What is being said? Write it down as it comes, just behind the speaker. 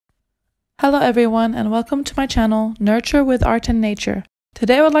Hello everyone and welcome to my channel, Nurture with Art and Nature.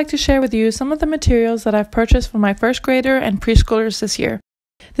 Today I would like to share with you some of the materials that I've purchased for my first grader and preschoolers this year.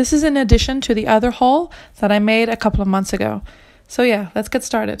 This is in addition to the other haul that I made a couple of months ago. So yeah, let's get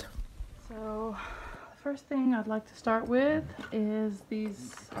started. So the first thing I'd like to start with is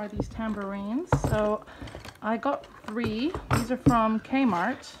these tambourines. So I got 3. These are from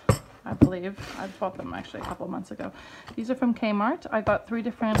Kmart, I believe. I bought them actually a couple of months ago. These are from Kmart. I got 3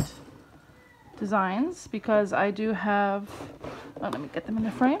 different designs because I do have, let me get them in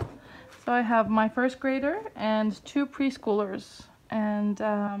the frame. So I have my first grader and 2 preschoolers, and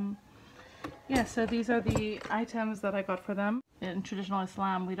yeah, so these are the items that I got for them. In traditional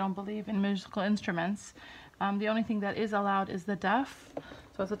Islam, we don't believe in musical instruments. The only thing that is allowed is the daf.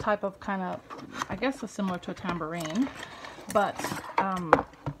 So it's a type of kind of, I guess it's similar to a tambourine, but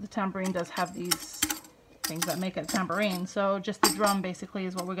the tambourine does have these things that make it a tambourine. So just the drum basically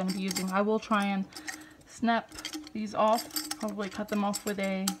is what we're going to be using. I will try and snap these off, probably cut them off with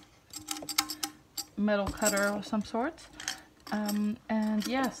a metal cutter of some sort. And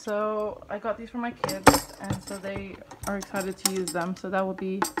yeah, so I got these for my kids, and so they are excited to use them. So that will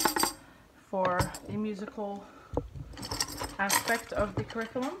be for the musical aspect of the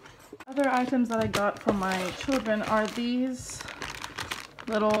curriculum. Other items that I got from my children are these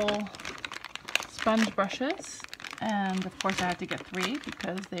little sponge brushes, and of course I had to get 3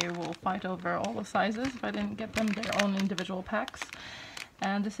 because they will fight over all the sizes if I didn't get them their own individual packs.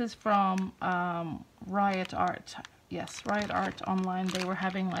 And this is from Riot Art. Yes, Riot Art online. They were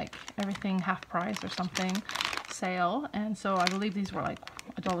having like everything half price or something sale, and so I believe these were like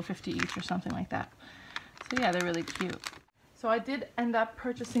 $1.50 each or something like that. So yeah, they're really cute. So I did end up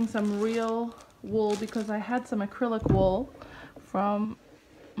purchasing some real wool because I had some acrylic wool from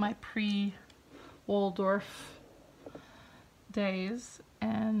my Waldorf days,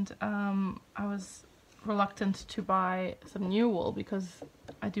 and I was reluctant to buy some new wool because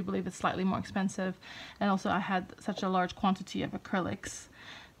I do believe it's slightly more expensive, and also I had such a large quantity of acrylics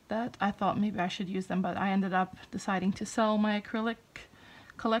that I thought maybe I should use them, but I ended up deciding to sell my acrylic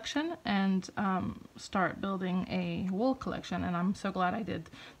collection and start building a wool collection, and I'm so glad I did.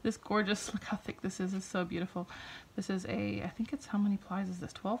 This gorgeous, look how thick this is so beautiful. This is I think it's, how many plies is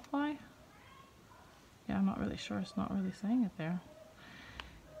this, 12 ply? Yeah, I'm not really sure, it's not really saying it there.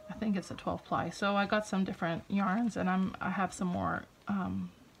 I think it's a 12 ply. So I got some different yarns, and I have some more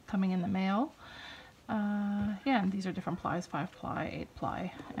coming in the mail. Yeah, and these are different plies, 5 ply, 8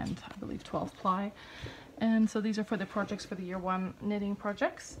 ply, and I believe 12 ply. And so these are for the projects, for the year 1 knitting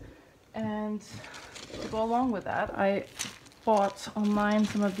projects. And to go along with that, I bought online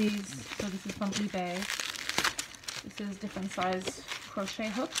some of these. So this is from eBay. This is different size crochet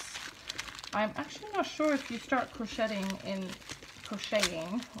hooks. I'm actually not sure if you start crocheting, I'm not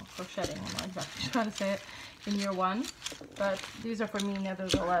exactly sure how to say it, in year 1, but these are for me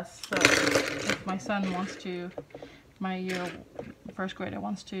nevertheless. So if my son wants to, my first grader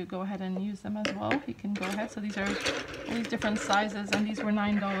wants to go ahead and use them as well, he can go ahead. So these are all these different sizes, and these were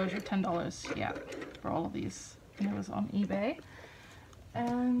 $9 or $10, yeah, for all of these, and it was on eBay.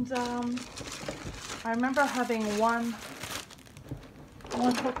 And I remember having one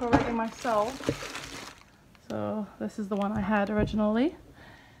hook already myself, so this is the one I had originally.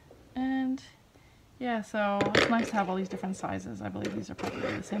 And yeah, so it's nice to have all these different sizes. I believe these are probably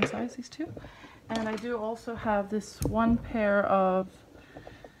the same size, these 2. And I do also have this one pair of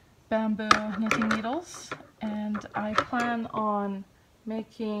bamboo knitting needles, and I plan on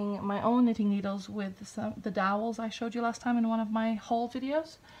making my own knitting needles with the dowels I showed you last time in one of my haul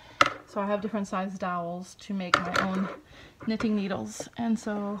videos. So I have different size dowels to make my own knitting needles, and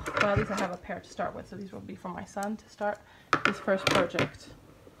so, but at least I have a pair to start with. So these will be for my son to start his first project.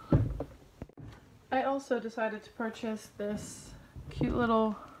 I also decided to purchase this cute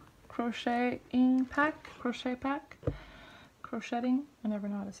little crocheting pack, crocheting, I never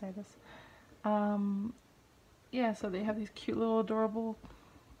know how to say this. Yeah, so they have these cute little adorable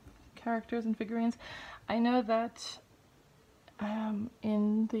characters and figurines. I know that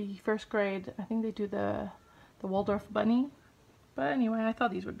in the first grade, I think they do the Waldorf bunny, but anyway, I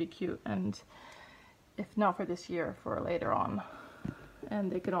thought these would be cute, and if not for this year, for later on.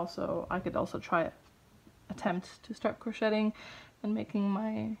 And they could also, I could also attempt to start crocheting and making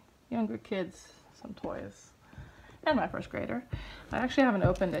my younger kids some toys, and my first grader. I actually haven't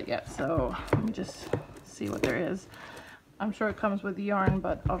opened it yet, so let me just see what there is. I'm sure it comes with yarn,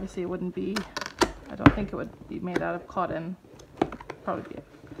 but obviously it wouldn't be, I don't think it would be made out of cotton. Probably be,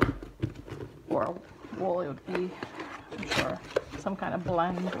 or wool. It would be, I'm sure, some kind of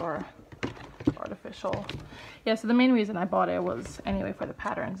blend or artificial. Yeah, so the main reason I bought it was anyway for the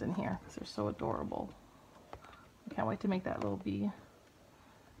patterns in here because they're so adorable. I can't wait to make that little bee.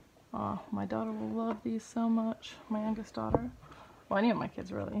 Oh, my daughter will love these so much. My youngest daughter. Well, any of my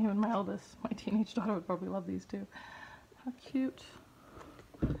kids really. Even my eldest, my teenage daughter would probably love these too. How cute.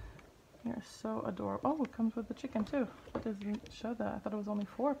 They're so adorable. Oh, it comes with the chicken too. It doesn't show that. I thought it was only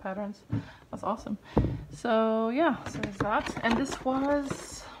 4 patterns. That's awesome. So yeah, so there's that. And this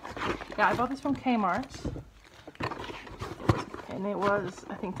was, yeah, I bought this from Kmart. And it was,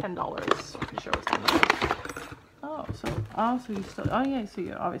 I think, $10. Pretty sure it was $10. Oh, so you still, oh yeah, so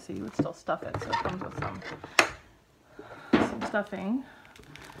you obviously you would still stuff it. So it comes with some stuffing.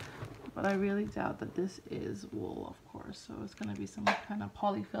 But I really doubt that this is wool, of course, so it's going to be some kind of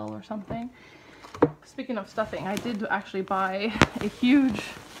polyfill or something. Speaking of stuffing, I did actually buy a huge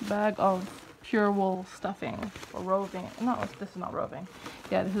bag of pure wool stuffing, or roving. No, this is not roving.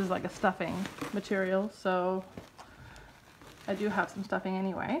 Yeah, this is like a stuffing material, so I do have some stuffing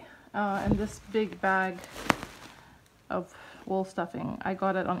anyway. And this big bag of wool stuffing, I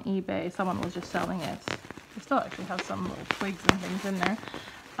got it on eBay. Someone was just selling it. They still actually have some little twigs and things in there.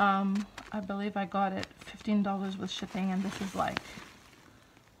 I believe I got it $15 with shipping, and this is like,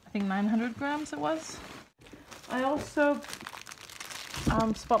 I think 900 grams it was. I also,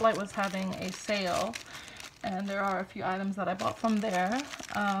 Spotlight was having a sale, and there are a few items that I bought from there.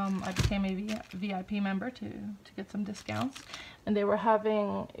 I became a VIP member to get some discounts, and they were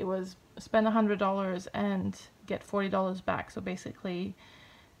having, it was spend $100 and get $40 back. So basically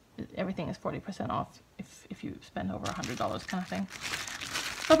everything is 40% off if you spend over $100 kind of thing.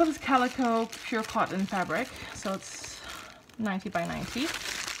 So I bought this calico pure cotton fabric, so it's 90 by 90,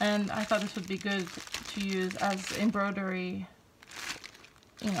 and I thought this would be good to use as embroidery,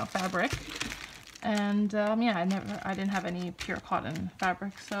 you know, fabric. And yeah, I didn't have any pure cotton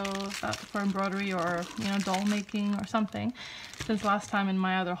fabric, so that's for embroidery or, you know, doll making or something. Since last time in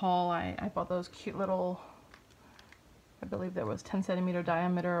my other haul, I bought those cute little, I believe there was 10 centimeter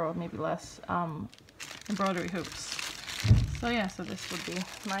diameter or maybe less, embroidery hoops. So yeah, so this would be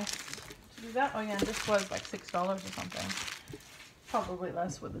nice to do that. Oh yeah, and this was like $6 or something. Probably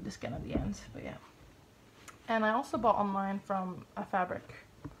less with the discount at the end, but yeah. And I also bought online from a fabric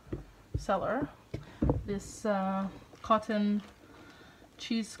seller this cotton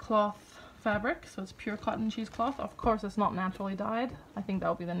cheesecloth fabric. So it's pure cotton cheesecloth. Of course, it's not naturally dyed. I think that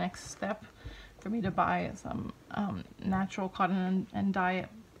will be the next step for me to buy some natural cotton and dye it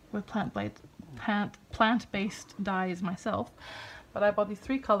with plant-based dyes myself. But I bought these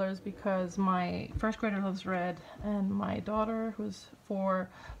 3 colors because my first grader loves red, and my daughter, who's 4,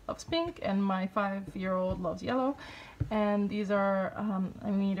 loves pink, and my 5-year-old loves yellow. And these are a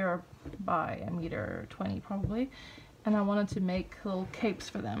meter by 1.20 meters probably. And I wanted to make little capes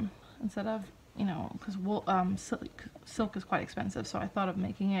for them instead of, you know, because silk is quite expensive. So I thought of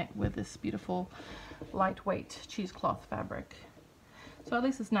making it with this beautiful lightweight cheesecloth fabric. So at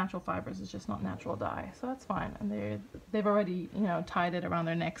least it's natural fibers, it's just not natural dye, so that's fine. And they've already, you know, tied it around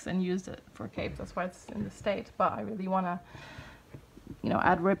their necks and used it for capes. That's why it's in the state. But I really want to, you know,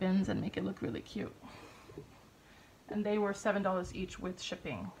 add ribbons and make it look really cute. And they were $7 each with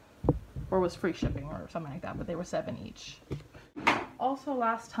shipping, or was free shipping or something like that. But they were $7 each. Also,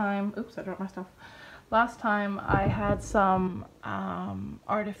 last time, oops, I dropped my stuff. Last time I had some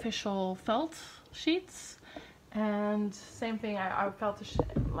artificial felt sheets. And same thing, I felt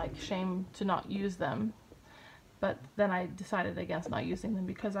like shame to not use them, but then I decided against not using them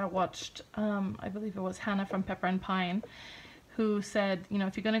because I watched, I believe it was Hannah from Pepper and Pine, who said, you know,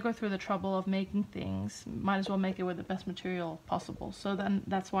 if you're going to go through the trouble of making things, might as well make it with the best material possible. So then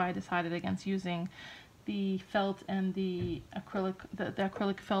that's why I decided against using the felt and the acrylic, the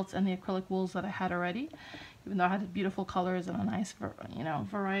acrylic felts and the acrylic wools that I had already, even though I had beautiful colors and a nice, you know,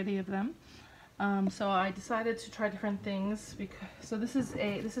 variety of them. So I decided to try different things because, so this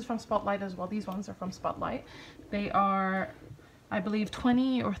is from Spotlight as well. These ones are from Spotlight. They are, I believe,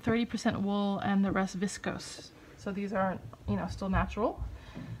 20 or 30% wool and the rest viscose. So these are, you know, still natural.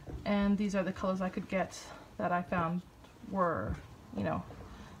 And these are the colors I could get that I found were, you know,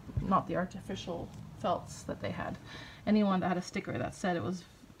 not the artificial felts that they had. Anyone that had a sticker that said it was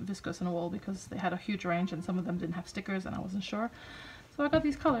viscose and wool, because they had a huge range and some of them didn't have stickers and I wasn't sure. So I got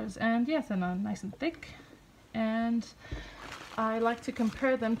these colors, and yes, and nice and thick, and I like to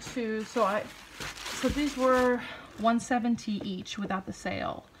compare them to, so these were $170 each without the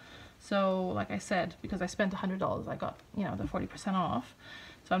sale. So like I said, because I spent $100, I got, you know, the 40% off.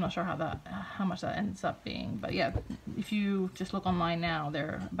 So I'm not sure how much that ends up being, but yeah, if you just look online now,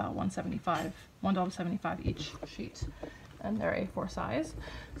 they're about $1.75 each sheet. and they're A4 size.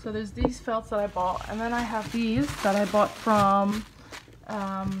 So there's these felts that I bought, and then I have these that I bought from,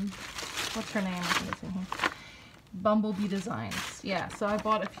 what's her name? I think it's in here. Bumblebee Designs. Yeah, so I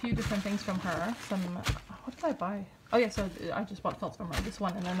bought a few different things from her. What did I buy? Oh yeah, so I just bought felts from her. This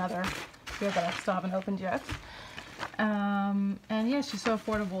one and another here that I still haven't opened yet. And yeah, she's so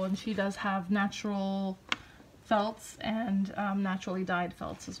affordable, and she does have natural felts and naturally dyed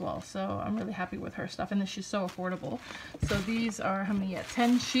felts as well. So I'm really happy with her stuff, and she's so affordable. So these are, how many? Yeah,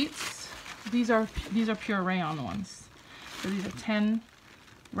 10 sheets. These are pure rayon ones. So these are 10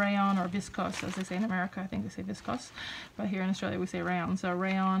 rayon or viscose, as they say in America. I think they say viscose, but here in Australia we say rayon. So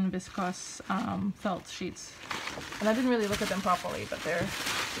rayon viscose felt sheets, and I didn't really look at them properly, but they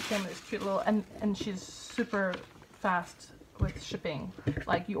came with this cute little, and she's super fast with shipping.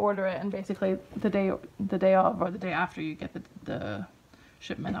 Like, you order it and basically the day of or the day after you get the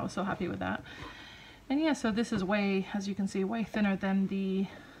shipment. I was so happy with that. And yeah, so this is way, as you can see, way thinner than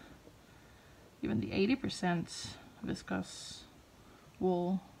even the 80% viscose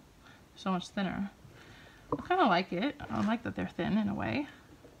wool. So much thinner. I kind of like it. I like that they're thin in a way,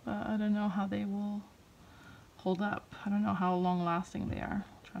 but I don't know how they will hold up. I don't know how long lasting they are.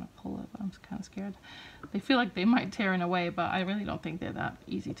 I'm trying to pull it, but I'm kind of scared. They feel like they might tear in a way, but I really don't think they're that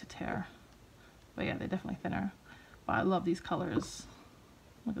easy to tear. But yeah, they're definitely thinner. But I love these colors.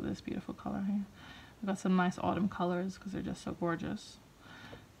 Look at this beautiful color here. I've got some nice autumn colors because they're just so gorgeous.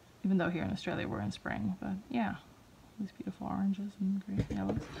 Even though here in Australia we're in spring, but yeah, these beautiful oranges and green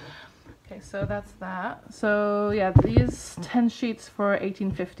yellows. Okay, so that's that. So yeah, these 10 sheets for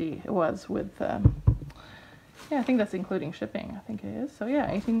 $18.50 it was with, yeah, I think that's including shipping. I think it is. So yeah,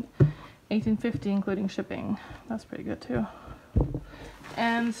 $18.50 including shipping. That's pretty good too.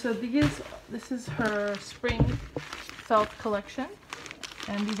 And so this is her spring felt collection,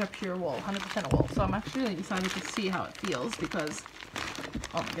 and these are pure wool, 100% wool. So I'm actually really excited to see how it feels because,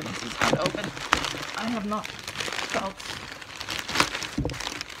 oh my goodness, it's hard to open. I have not felt.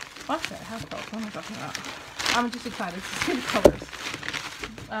 Actually, I have felt. What am I talking about? I'm just excited to see the colors.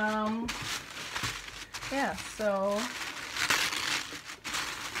 Yeah, so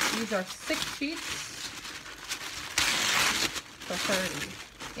these are 6 sheets for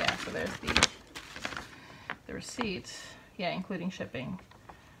 30. Yeah, so there's the receipt. Yeah, including shipping.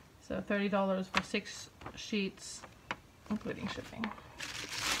 So $30 for 6 sheets, including shipping.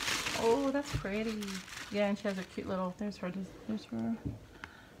 Oh, that's pretty. Yeah, and she has a cute little. There's her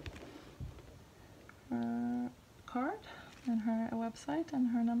card and her website and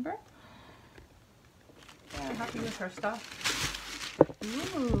her number. Yeah, I'm happy with her stuff.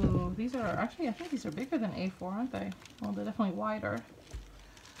 Ooh, these are actually, I think these are bigger than A4, aren't they? Well, they're definitely wider.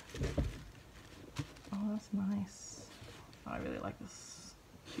 Oh, that's nice. I really like this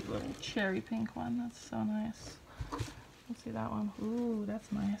cute little cherry pink one. That's so nice. Let's see that one. Ooh,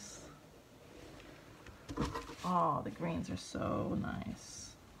 that's nice. Oh, the greens are so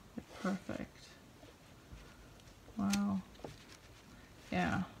nice. They're perfect. Wow.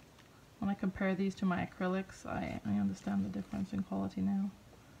 Yeah. When I compare these to my acrylics, I understand the difference in quality now.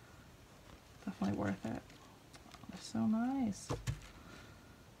 Definitely worth it. Oh, they're so nice.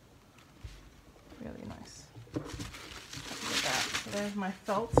 Really nice. Happy with that. So there's my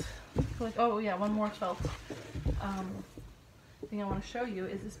felt. Oh yeah, one more felt thing I want to show you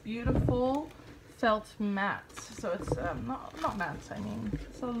is this beautiful felt mat. So it's not mats, I mean,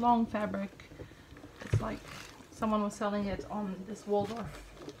 it's a long fabric. It's like someone was selling it on this Waldorf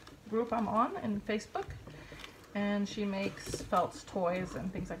group I'm on in Facebook, and she makes felt toys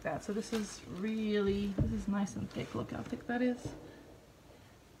and things like that. So this is nice and thick. Look how thick that is.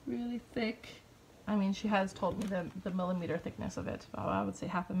 Really thick. I mean, she has told me the millimeter thickness of it. I would say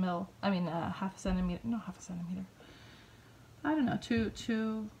half a centimeter. No, half a centimeter. I don't know,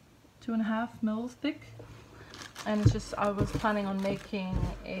 2.5 mils thick. And it's just, I was planning on making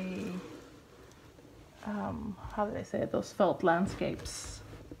a, how do they say it? Those felt landscapes.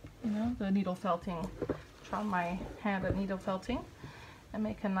 You know, the needle felting. Try my hand at needle felting and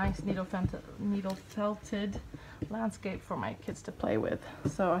make a nice needle felted landscape for my kids to play with.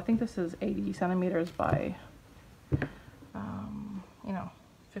 So I think this is 80 centimeters by, you know,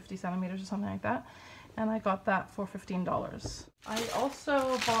 50 centimeters or something like that. And I got that for $15. I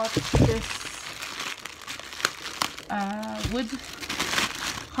also bought this wood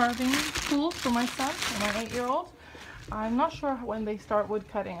carving tool for my son, my 8-year-old. I'm not sure when they start wood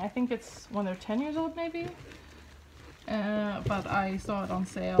cutting. I think it's when they're 10 years old maybe. But I saw it on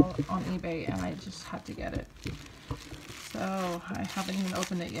sale on eBay and I just had to get it. So I haven't even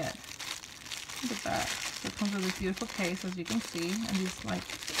opened it yet. Look at that. So it comes with this beautiful case, as you can see, and these like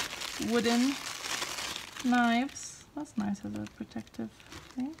wooden knives. That's nice as a protective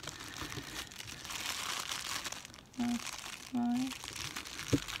thing. That's nice.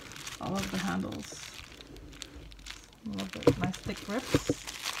 I love the handles. I love the nice thick grips.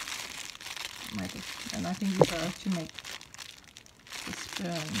 And I think these are to make the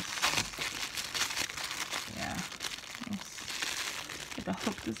spoons. Yeah. It's like a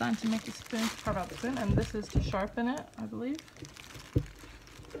hook designed to make the spoon, to carve out the spoon, and this is to sharpen it, I believe.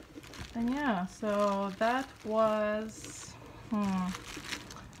 And yeah, so that was,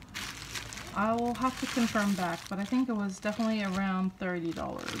 I will have to confirm back, but I think it was definitely around $30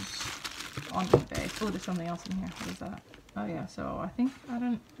 on eBay. Oh, there's something else in here. What is that? Oh yeah, so I think, I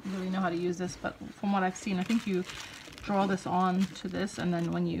don't really know how to use this, but from what I've seen, I think you draw this on to this, and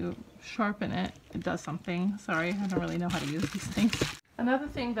then when you sharpen it, it does something. Sorry, I don't really know how to use these things. Another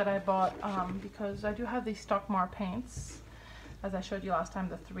thing that I bought, because I do have these Stockmar paints, as I showed you last time,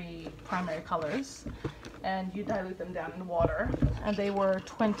 the 3 primary colors, and you dilute them down in water, and they were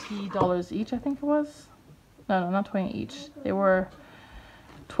 $20 each, I think it was. No, not 20 each. They were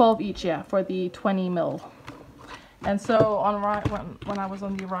 12 each, yeah, for the 20 mil. And so on when I was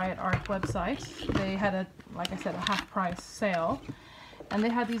on the Riot Art website, they had a, like I said, a half-price sale, and they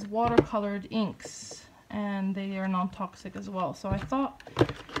had these watercolored inks, and they are non-toxic as well. So I thought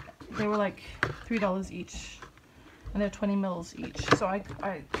they were like $3 each, and they're 20 mils each. So I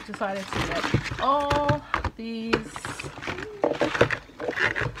decided to get all these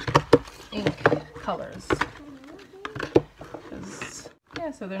ink colors. Yeah,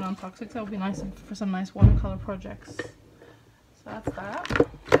 so they're non-toxic, so it'll be nice for some nice watercolor projects. So that's that.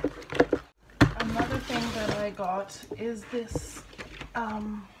 Another thing that I got is this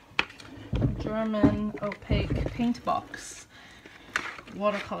German opaque paint box,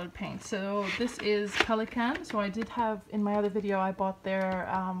 watercolored paint. So this is Pelican. So I did have, in my other video, I bought their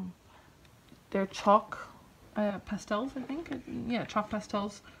chalk pastels, I think. Yeah, chalk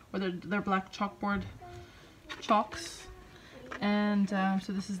pastels, or their black chalkboard chalks. And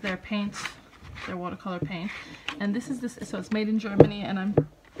so this is their paint, their watercolor paint, and this is so it's made in Germany, and I'm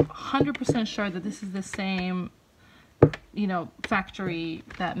 100% sure that this is the same, you know, factory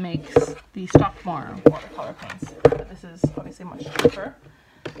that makes the Stockmar watercolor paints. But this is obviously much cheaper.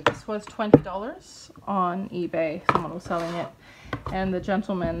 This was $20 on eBay. Someone was selling it, and the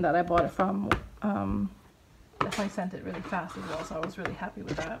gentleman that I bought it from definitely sent it really fast as well, so I was really happy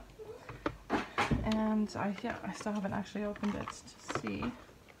with that. And I still haven't actually opened it to see.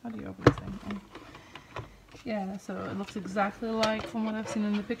 How do you open this thing? Yeah, so it looks exactly like, from what I've seen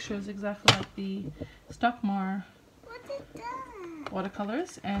in the pictures, exactly like the Stockmar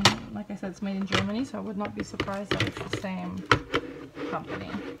watercolors. And like I said, it's made in Germany, so I would not be surprised that it's the same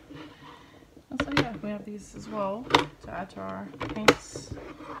company. And so yeah, we have these as well to add to our paints.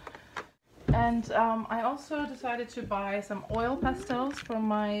 And I also decided to buy some oil pastels for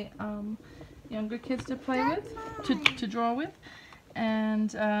my younger kids to play with, to draw with. And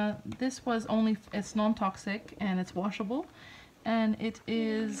this was only, it's non-toxic and it's washable, and it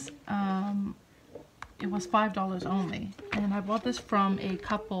is it was $5 only. And I bought this from a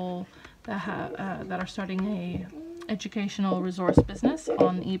couple that are starting a educational resource business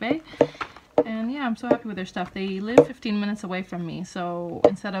on eBay. And yeah, I'm so happy with their stuff. They live 15 minutes away from me, so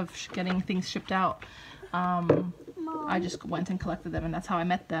instead of getting things shipped out, I just went and collected them, and that's how I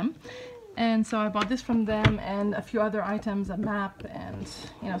met them. And so I bought this from them and a few other items, a map and,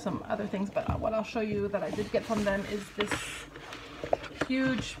 you know, some other things. But what I'll show you that I did get from them is this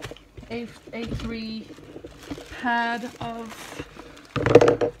huge A3 pad of,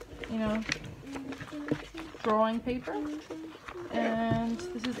 you know, drawing paper. And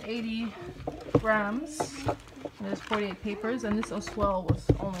this is 80 grams. And there's 48 papers, and this as well was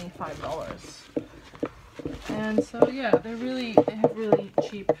only $5. And so yeah, they have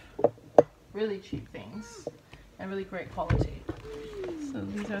really cheap things and really great quality. So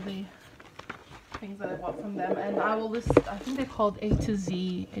these are the things that I bought from them, and I will list, I think they're called A to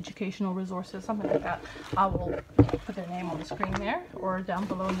Z Educational Resources, something like that. I will put their name on the screen there or down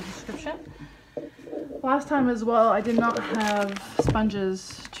below in the description. Last time as well, I did not have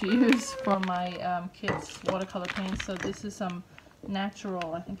sponges to use for my kids' watercolor paints, so this is some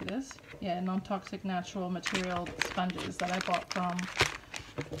natural, I think it is, yeah, non-toxic natural material sponges that I bought from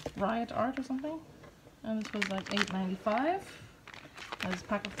Riot Art or something, and this was like $8.95. There's a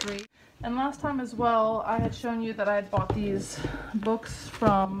pack of 3. And last time as well, I had shown you that I had bought these books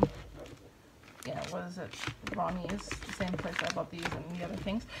from, yeah, what is it, Ronnie's, the same place I bought these and the other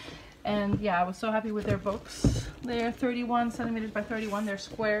things. And yeah, I was so happy with their books. They're 31 centimeters by 31, they're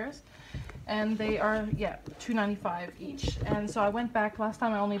squares, and they are, yeah, $2.95 each. And so I went back, last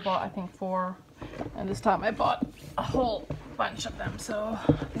time I only bought, I think, 4 And this time I bought a whole bunch of them, so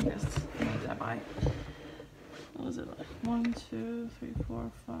I think there's, how many did I buy? What was it like? 1, 2, 3,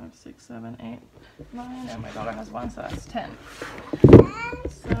 4, 5, 6, 7, 8, 9, and my daughter has one, so that's 10.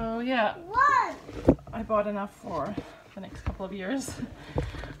 So yeah, I bought enough for the next couple of years.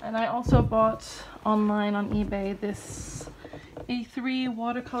 And I also bought online on eBay this A3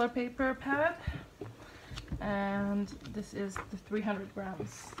 watercolor paper pad, and this is the 300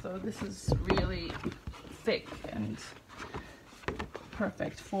 grams, so this is really thick and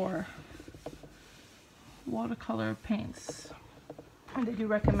perfect for watercolor paints. And they do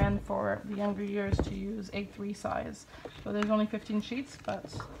recommend for the younger years to use A3 size, so there's only 15 sheets,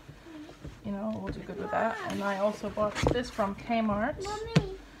 but you know, we'll do good with that. And I also bought this from Kmart.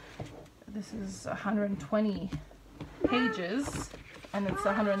 This is 120 pages and it's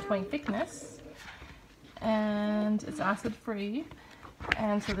 120 thickness, and it's acid free,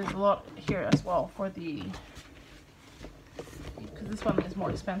 and so there's a lot here as well for the, because this one is more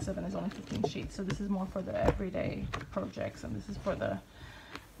expensive and is only 15 sheets, so this is more for the everyday projects, and this is for the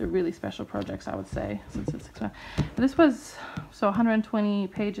really special projects, I would say, since it's expensive. This was, so 120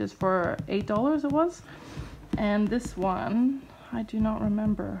 pages for $8 it was, and this one I do not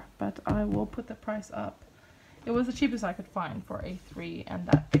remember, but I will put the price up. It was the cheapest I could find for A3 and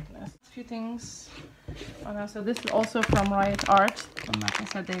that thickness. A few things. So this is also from Riot Art. And like I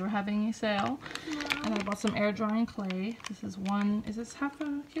said, they were having a sale. And I bought some air drying clay. This is one, is this half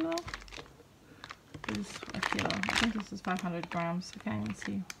a kilo? It is a kilo. I think this is 500 grams. I can't even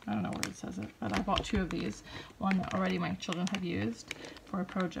see. I don't know where it says it. But I bought 2 of these. One that already my children have used for a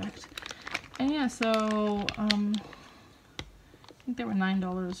project. And yeah, so I think they were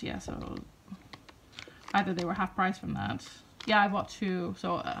 $9. Yeah, so either they were half price from that. Yeah, I bought 2,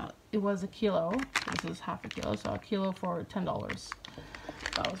 so it was a kilo. This is half a kilo, so a kilo for $10.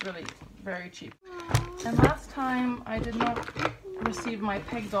 That was really very cheap. And last time I did not receive my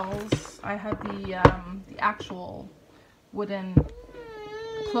peg dolls. I had the actual wooden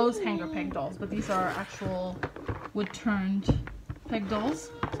clothes hanger peg dolls, but these are actual wood turned peg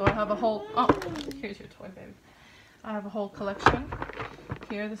dolls. So I have a whole, oh, here's your toy, baby. I have a whole collection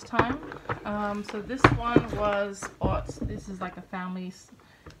here this time. So this one was bought, this is like a family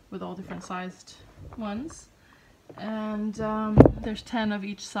with all different sized ones, and there's 10 of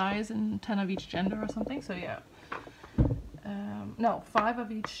each size and 10 of each gender or something, so yeah, no, 5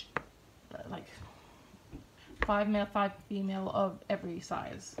 of each, like 5 male, 5 female of every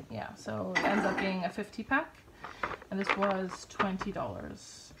size, yeah, so it ends up being a 50 pack, and this was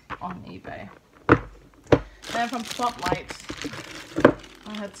 $20 on eBay. Then from Spotlight,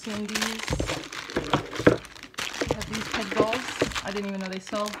 I had seen these. I had these peg dolls. I didn't even know they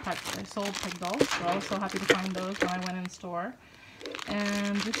sold peg dolls, so I was so happy to find those when I went in store.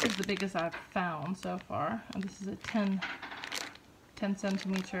 And this is the biggest I've found so far. And this is a 10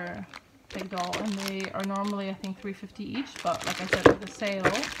 centimeter peg doll, and they are normally I think $3.50 each, but like I said, with the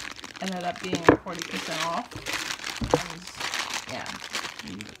sale, ended up being 40% off. And yeah.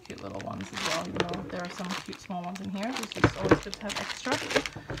 These are cute little ones as well, even though there are some cute small ones in here. It's just always good to have extra.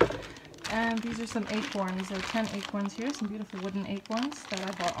 And these are some acorns. There are 10 acorns here, some beautiful wooden acorns that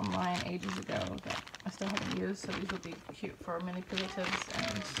I bought online ages ago that I still haven't used. So these will be cute for manipulatives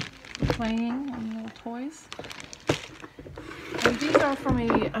and playing and little toys. And these are from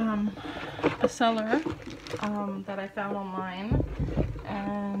a seller that I found online,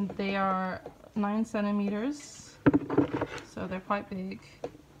 and they are 9 centimeters. So they're quite big,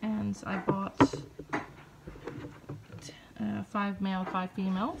 and I bought 5 male, 5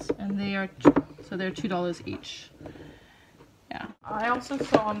 females, and they're $2 each. Yeah. I also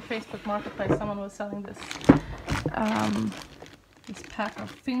saw on Facebook Marketplace someone was selling this this pack of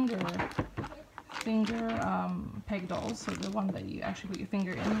finger peg dolls. So the one that you actually put your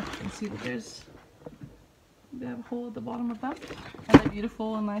finger in. You can see that they have a hole at the bottom of that, and they're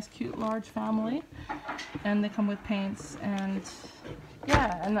beautiful and nice, cute, large family, and they come with paints. And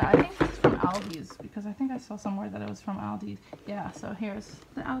yeah, and I think it's from Aldi's, because I think I saw somewhere that it was from Aldi. Yeah, so here's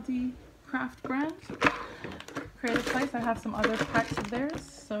the Aldi craft brand, Creative Place. I have some other packs of theirs,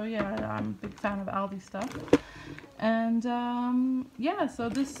 so yeah, I'm a big fan of Aldi stuff. And yeah, so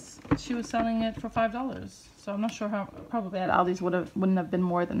this, she was selling it for $5. So I'm not sure how, probably at Aldi's wouldn't have been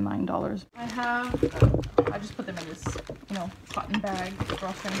more than $9. I just put them in this, you know, cotton bag,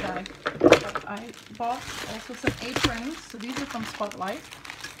 drawstring bag. But I bought also some aprons. So these are from Spotlight.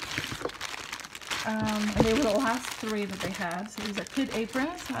 And they were the last 3 that they had. So these are kid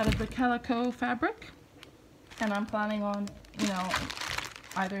aprons out of the calico fabric. And I'm planning on, you know,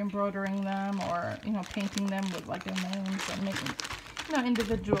 either embroidering them or, you know, painting them with like their names and making,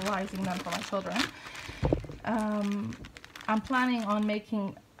 individualizing them for my children. I'm planning on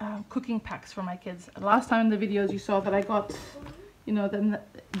making cooking packs for my kids. Last time in the videos you saw that I got,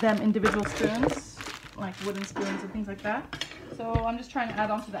 them individual spoons, like wooden spoons and things like that. So I'm just trying to add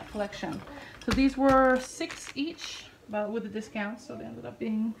on to that collection. So these were $6 each, but with the discount, so they ended up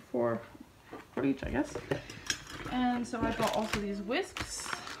being $4 for each, I guess. And so I got also these whisks,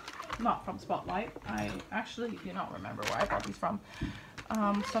 not from Spotlight. I actually do not remember where I got these from.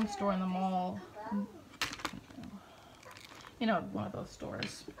 Some store in the mall. One of those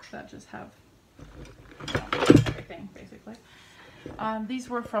stores that just have everything, basically. These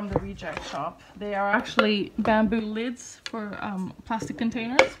were from the Reject Shop. They are actually bamboo lids for plastic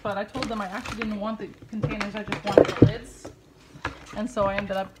containers, but I told them I actually didn't want the containers, I just wanted the lids. And so I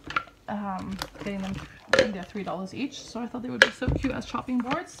ended up getting them, I think they're $3 each, so I thought they would be so cute as chopping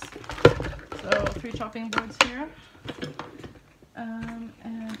boards. So 3 chopping boards here. And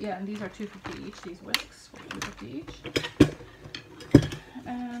yeah, and these are $2.50 each, these whisks for $2.50 each.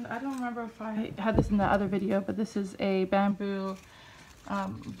 And I don't remember if I had this in the other video, but this is a bamboo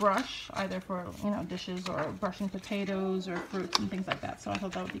brush, either for dishes or brushing potatoes or fruits and things like that. So I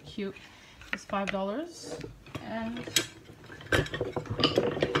thought that would be cute. It's $5. And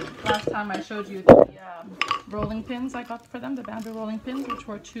last time I showed you the rolling pins I got for them, the bamboo rolling pins, which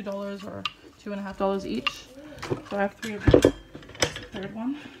were $2 or $2.50 each. So I have 3 of them. That's the third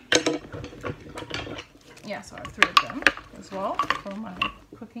one. Yeah, so I have 3 of them as well for my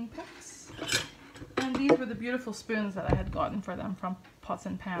cooking packs. And these were the beautiful spoons that I had gotten for them from Pots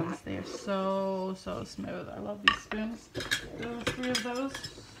and Pans. They are so smooth. I love these spoons. There were 3 of those.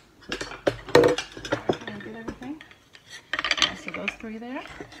 Can I get everything? Yeah, so those 3 there.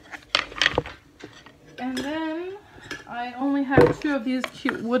 And then I only have 2 of these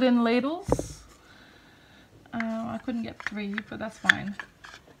cute wooden ladles. I couldn't get 3, but that's fine.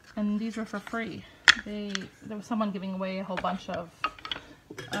 And these were for free. There was someone giving away a whole bunch of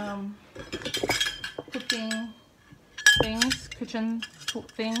cooking things, kitchen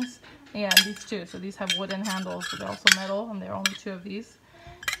things. Yeah, and these too. So these have wooden handles, but they're also metal, and there are only 2 of these.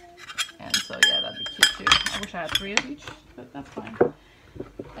 And so yeah, that'd be cute too. I wish I had 3 of each, but that's fine.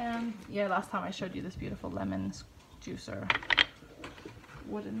 And yeah, last time I showed you this beautiful lemon juicer,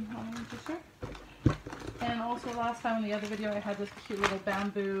 wooden lemon juicer. And also last time in the other video I had this cute little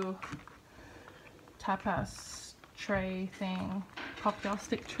bamboo tapas tray thing, cocktail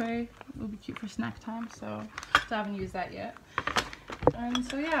stick tray. It would be cute for snack time, so I haven't used that yet. And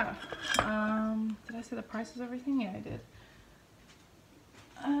so yeah, did I say the price of everything? Yeah, I did.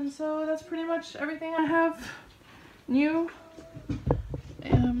 And so that's pretty much everything I have new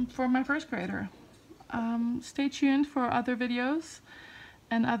for my first grader. Stay tuned for other videos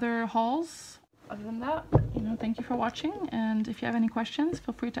and other hauls. Other than that, thank you for watching, and if you have any questions,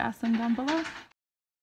 feel free to ask them down below.